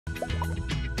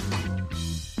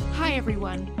Hi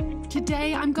everyone!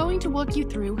 Today I'm going to walk you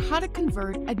through how to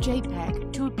convert a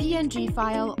JPG to a PNG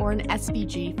file or an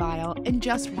SVG file in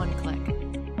just one click.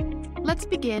 Let's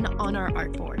begin on our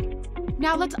artboard.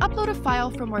 Now let's upload a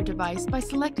file from our device by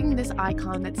selecting this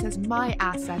icon that says My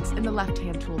Assets in the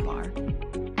left-hand toolbar,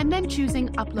 and then choosing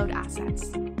Upload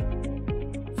Assets.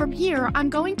 From here, I'm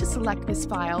going to select this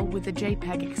file with the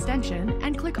JPG extension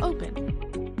and click Open.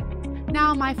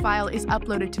 Now my file is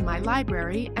uploaded to my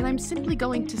library, and I'm simply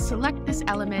going to select this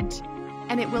element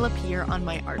and it will appear on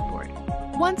my artboard.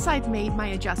 Once I've made my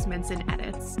adjustments and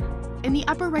edits, in the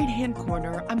upper right-hand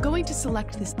corner, I'm going to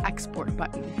select this Export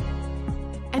button.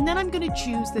 And then I'm going to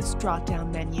choose this drop-down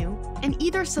menu and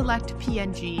either select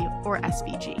PNG or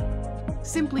SVG.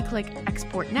 Simply click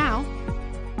Export Now,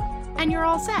 and you're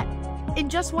all set. In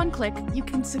just one click, you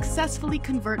can successfully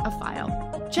convert a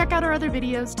file. Check out our other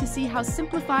videos to see how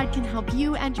Simplified can help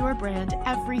you and your brand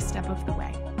every step of the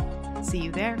way. See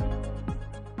you there.